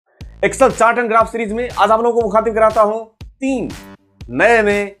Excel chart and graph series में आज आप लोगों को मुखातिब कराता हूं 3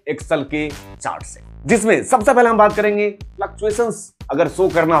 नए एक्सेल के चार्ट से, जिसमें सबसे पहले हम बात करेंगे फ्लक्चुएशंस अगर शो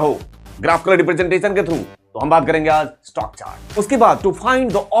करना हो ग्राफिकल रिप्रेजेंटेशन के थ्रू तो हम बात करेंगे आज स्टॉक चार्ट। उसके बाद to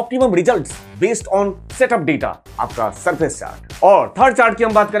find the optimum results based on setup data आपका सरफेस चार्ट, और थर्ड चार्ट की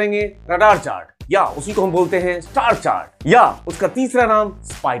हम बात करेंगे रडार चार्ट, या उसी को हम बोलते हैं स्टार चार्ट, या उसका तीसरा नाम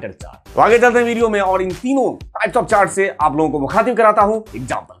स्पाइडर चार्ट। तो आगे चलते हैं वीडियो में और इन तीनों टाइप्स ऑफ चार्ट से आप लोगों को मुखातिब कराता हूं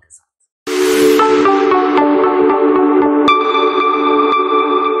एग्जांपल के साथ।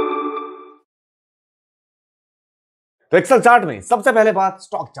 तो एक्सेल चार्ट में सबसे पहले बात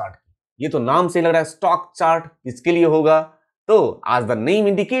स्टॉक चार्ट की। ये तो नाम से लग रहा है स्टॉक चार्ट किसके लिए होगा, तो as the name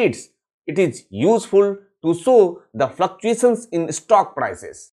indicates it is useful to show the fluctuations in stock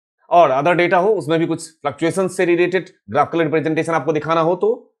prices, और अदर डेटा हो उसमें भी कुछ फ्लक्चुएशंस से रिलेटेड ग्राफिकल रिप्रेजेंटेशन आपको दिखाना हो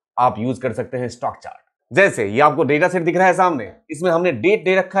तो आप यूज कर सकते हैं स्टॉक चार्ट। जैसे ये आपको डेटा सेट दिख रहा है सामने, इसमें हमने डेट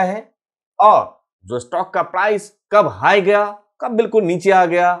दे रखा है और जो स्टॉक का प्राइस कब हाई गया, कब बिल्कुल नीचे आ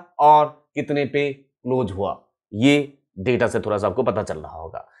गया और कितने पे क्लोज हुआ, ये डेटा से थोड़ा सा आपको पता चल रहा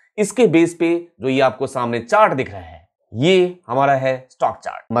होगा। इसके बेस पे जो ये आपको सामने चार्ट दिख रहा है ये हमारा है स्टॉक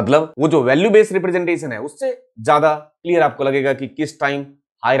चार्ट। मतलब वो जो वैल्यू बेस्ड रिप्रेजेंटेशन है उससे ज्यादा क्लियर आपको लगेगा कि किस टाइम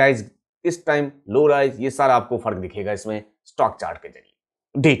हाई राइज किस टाइम लो राइज, ये सारा आपको फर्क दिखेगा इसमें स्टॉक चार्ट के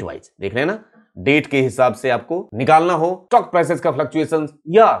जरिए। डेट वाइज देख रहे हैं ना, डेट के हिसाब से आपको निकालना हो स्टॉक प्राइसेस का फ्लक्चुएशन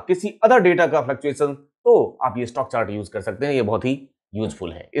या किसी अदर डेटा का फ्लक्चुएशन तो आप ये स्टॉक चार्ट यूज कर सकते हैं। ये बहुत ही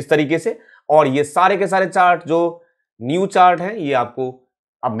यूजफुल है इस तरीके से। और ये सारे के सारे चार्ट जो न्यू चार्ट है ये आपको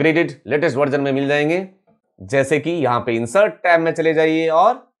अपग्रेडेड लेटेस्ट वर्जन में मिल जाएंगे। जैसे कि यहां पे इंसर्ट टैब में चले जाइए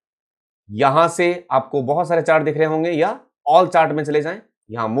और यहां से आपको बहुत सारे चार्ट दिख रहे होंगे, या ऑल चार्ट में चले जाएं,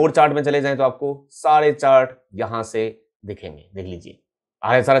 यहां मोर चार्ट में चले जाएं तो आपको सारे चार्ट यहां से दिखेंगे। देख लीजिए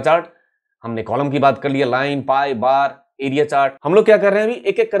आ रहे सारा चार्ट। हमने कॉलम की बात कर लिया, लाइन, पाई, बार, एरिया चार्ट। हम लोग क्या कर रहे हैं अभी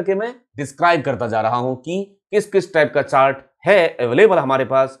एक एक करके मैं डिस्क्राइब करता जा रहा हूं कि किस किस टाइप का चार्ट है अवेलेबल हमारे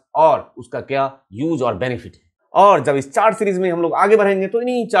पास और उसका क्या यूज और बेनिफिट है। और जब इस चार्ट सीरीज में हम लोग आगे बढ़ेंगे तो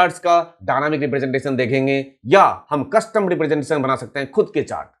इन्हीं चार्ट्स का डायनामिक रिप्रेजेंटेशन देखेंगे, या हम कस्टम रिप्रेजेंटेशन बना सकते हैं खुद के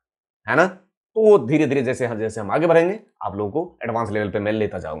चार्ट, है ना। तो वो धीरे धीरे जैसे हम आगे बढ़ेंगे आप लोगों को एडवांस लेवल पे मैं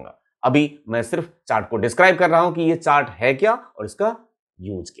लेता जाऊंगा। अभी मैं सिर्फ चार्ट को डिस्क्राइब कर रहा हूं कि ये चार्ट है क्या और इसका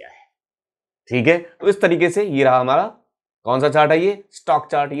यूज क्या है। ठीक है, तो इस तरीके से ये रहा हमारा कौन सा चार्ट है, ये स्टॉक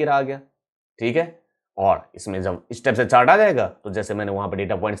चार्ट ये रहा गया। ठीक है, और इसमें जब इस टाइप से चार्ट आ जाएगा तो जैसे मैंने वहां पे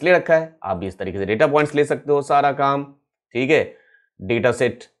डेटा पॉइंट्स ले रखा है आप भी इस तरीके से डेटा पॉइंट्स ले सकते हो सारा काम। ठीक है, डेटा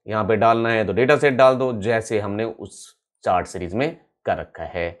सेट यहां पे डालना है तो डेटा सेट डाल दो जैसे हमने उस चार्ट सीरीज में कर रखा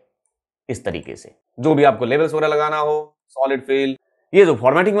है। इस तरीके से जो भी आपको लेवल्स वगैरह लगाना हो, सॉलिड फिल, ये जो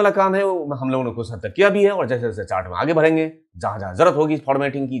फॉर्मेटिंग वाला काम है वो हम लोगों ने कुछ हद तक किया भी है, और जैसे जैसे चार्ट में आगे बढ़ेंगे जहां जहां जरूरत होगी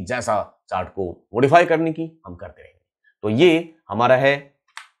फॉर्मेटिंग की, जैसा चार्ट को मॉडिफाई करने की हम करते रहेंगे। तो ये हमारा है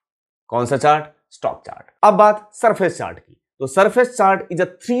कौन सा चार्ट, स्टॉक चार्ट। अब बात सरफेस चार्ट की। तो surface chart is a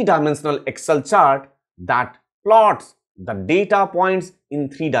 3 dimensional Excel chart that plots the data points in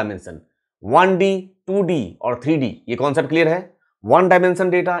 3 dimension, 1D, 2D और 3D। ये कॉन्सेप्ट क्लियर है। 1 डायमेंशन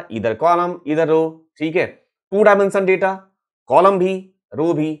डेटा इधर कॉलम इधर रो, ठीक है। 2 डायमेंशन डेटा कॉलम भी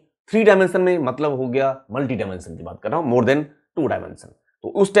रो भी, 3 डायमेंशन में मतलब हो गया मल्टी डायमेंशन की बात कर रहा हूं, मोर देन 2 डायमेंशन। तो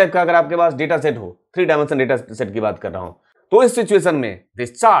उस टाइप का अगर आपके पास डेटा सेट हो, 3 डायमेंशन डेटा सेट की बात कर रहा हूं, तो इस सिचुएशन में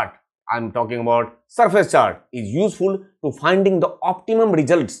this chart I'm talking about surface chart is useful to finding the optimum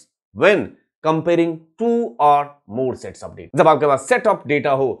results when comparing 2 or more sets of data। जब आपके पास सेट ऑफ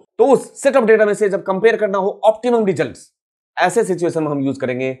डेटा हो तो उस सेट ऑफ डेटा में से जब कंपेयर करना हो ऑप्टिमम रिजल्ट्स, ऐसे सिचुएशन में हम यूज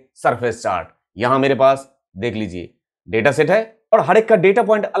करेंगे सरफेस चार्ट। यहां मेरे पास देख लीजिए डेटा सेट है और हर एक का डेटा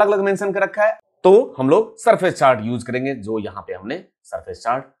पॉइंट अलग अलग मेंशन कर रखा है, तो हम लोग सरफेस चार्ट यूज करेंगे जो यहां पे हमने सरफेस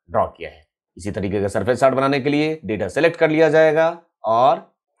चार्ट ड्रॉ किया है। इसी तरीके का सरफेस चार्ट बनाने के लिए डेटा सेलेक्ट कर लिया जाएगा और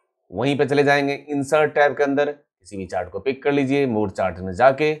वहीं पे चले जाएंगे इंसर्ट टैब के अंदर, किसी भी चार्ट को पिक कर लीजिए मोर चार्ट में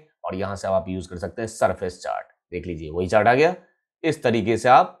जाके, और यहां से आप यूज कर सकते हैं सरफेस चार्ट। देख लीजिए वही चार्ट आ गया। इस तरीके से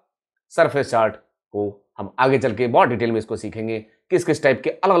आप सरफेस चार्ट को हम आगे चल के बहुत डिटेल में इसको सीखेंगे, किस किस टाइप के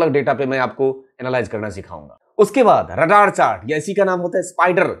अलग अलग डेटा पे मैं आपको एनालाइज करना सिखाऊंगा। उसके बाद रडार चार्ट, या इसी का नाम होता है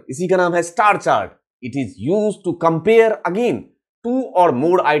स्पाइडर, इसी का नाम है star chart. It is used to compare again 2 or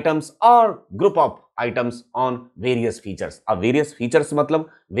more items or group of items on various features। अब वेरियस फीचर्स मतलब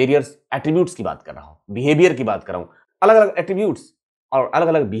वेरियस एट्रीब्यूट्स की बात कर रहा हूं, बिहेवियर की बात कर रहा हूं। अलग अलग एट्रीब्यूट्स और अलग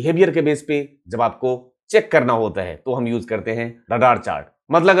अलग बिहेवियर के बेस पे जब आपको चेक करना होता है तो हम यूज करते हैं रडार चार्ट।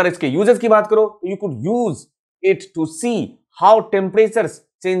 मतलब अगर इसके यूजेस की बात करो तो you could use it to see how temperatures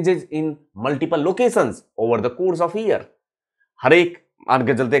changes in multiple locations over the course of year. हर एक मान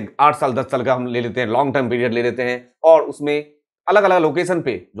के चलते 8 साल 10 साल का हम ले लेते हैं, लॉन्ग टर्म पीरियड ले लेते हैं, और उसमें अलग अलग लोकेशन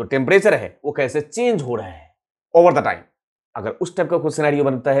पे जो टेम्परेचर है वो कैसे चेंज हो रहा है ओवर द टाइम। अगर उस टाइप का कोई सिनेरियो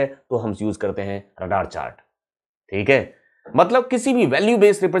बनता है तो हम यूज करते हैं रडार चार्ट। ठीक है, मतलब किसी भी वैल्यू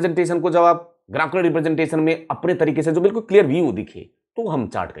बेस्ड रिप्रेजेंटेशन को जब आप ग्राफिकल रिप्रेजेंटेशन में अपने तरीके से जो बिल्कुल क्लियर व्यू दिखे तो हम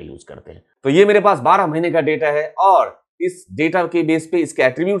चार्ट का यूज करते हैं। तो ये मेरे पास 12 महीने का डेटा है और इस डेटा के बेस पे इसके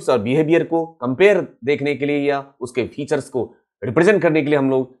एट्रीब्यूट्स और बिहेवियर को कंपेयर देखने के लिए या उसके फीचर्स को रिप्रेजेंट करने के लिए हम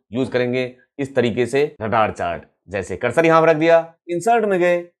लोग यूज करेंगे इस तरीके से रडार चार्ट। जैसे कर्सर यहां पर रख दिया, इंसर्ट में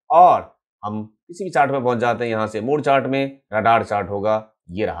गए और हम किसी भी चार्ट में पहुंच जाते हैं। यहां से मोड चार्ट में रडार चार्ट होगा,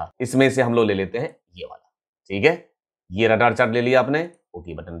 ये रहा। इसमें से हम लोग ले लेते हैं ये वाला। ठीक है, ये रडार चार्ट ले लिया आपने,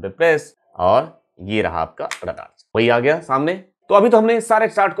 ओके बटन पे प्रेस और ये रहा आपका रडार चार्ट, वही आ गया सामने। तो अभी तो हमने सारे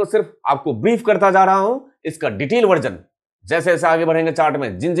चार्ट को सिर्फ आपको ब्रीफ करता जा रहा हूं। इसका डिटेल वर्जन जैसे जैसे आगे बढ़ेंगे चार्ट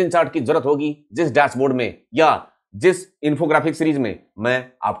में, जिन जिन चार्ट की जरूरत होगी, जिस डैशबोर्ड में या जिस इंफोग्राफिक सीरीज में,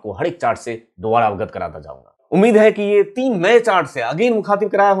 मैं आपको हर एक चार्ट से दोबारा अवगत कराता जाऊंगा। उम्मीद है कि ये 3 नए चार्ट से अगेन मुखातिब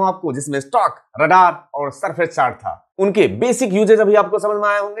कराया हूं आपको, जिसमें स्टॉक, रडार और सरफेस चार्ट था। उनके बेसिक यूजेज अभी आपको समझ में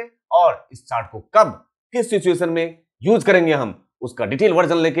आए होंगे और इस चार्ट को कब किस सिचुएशन में यूज करेंगे हम, उसका डिटेल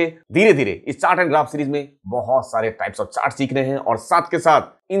वर्जन लेके धीरे धीरे इस चार्ट एंड ग्राफ सीरीज में बहुत सारे टाइप्स ऑफ चार्ट सीख रहे हैं और साथ के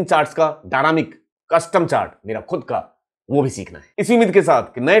साथ इन चार्ट्स का डायनामिक कस्टम चार्ट मेरा खुद का वो भी सीखना है। इसी उम्मीद के साथ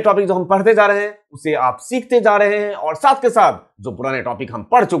कि नए टॉपिक जो हम पढ़ते जा रहे हैं उसे आप सीखते जा रहे हैं और साथ के साथ जो पुराने टॉपिक हम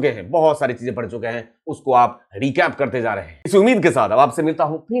पढ़ चुके हैं, बहुत सारी चीजें पढ़ चुके हैं, उसको आप रिकैप करते जा रहे हैं। इसी उम्मीद के साथ अब आपसे मिलता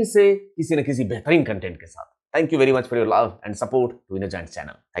हूं फिर से किसी न किसी बेहतरीन कंटेंट के साथ। Thank you very much for your love and support to इनोजेंट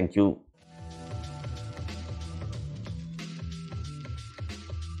channel. Thank you.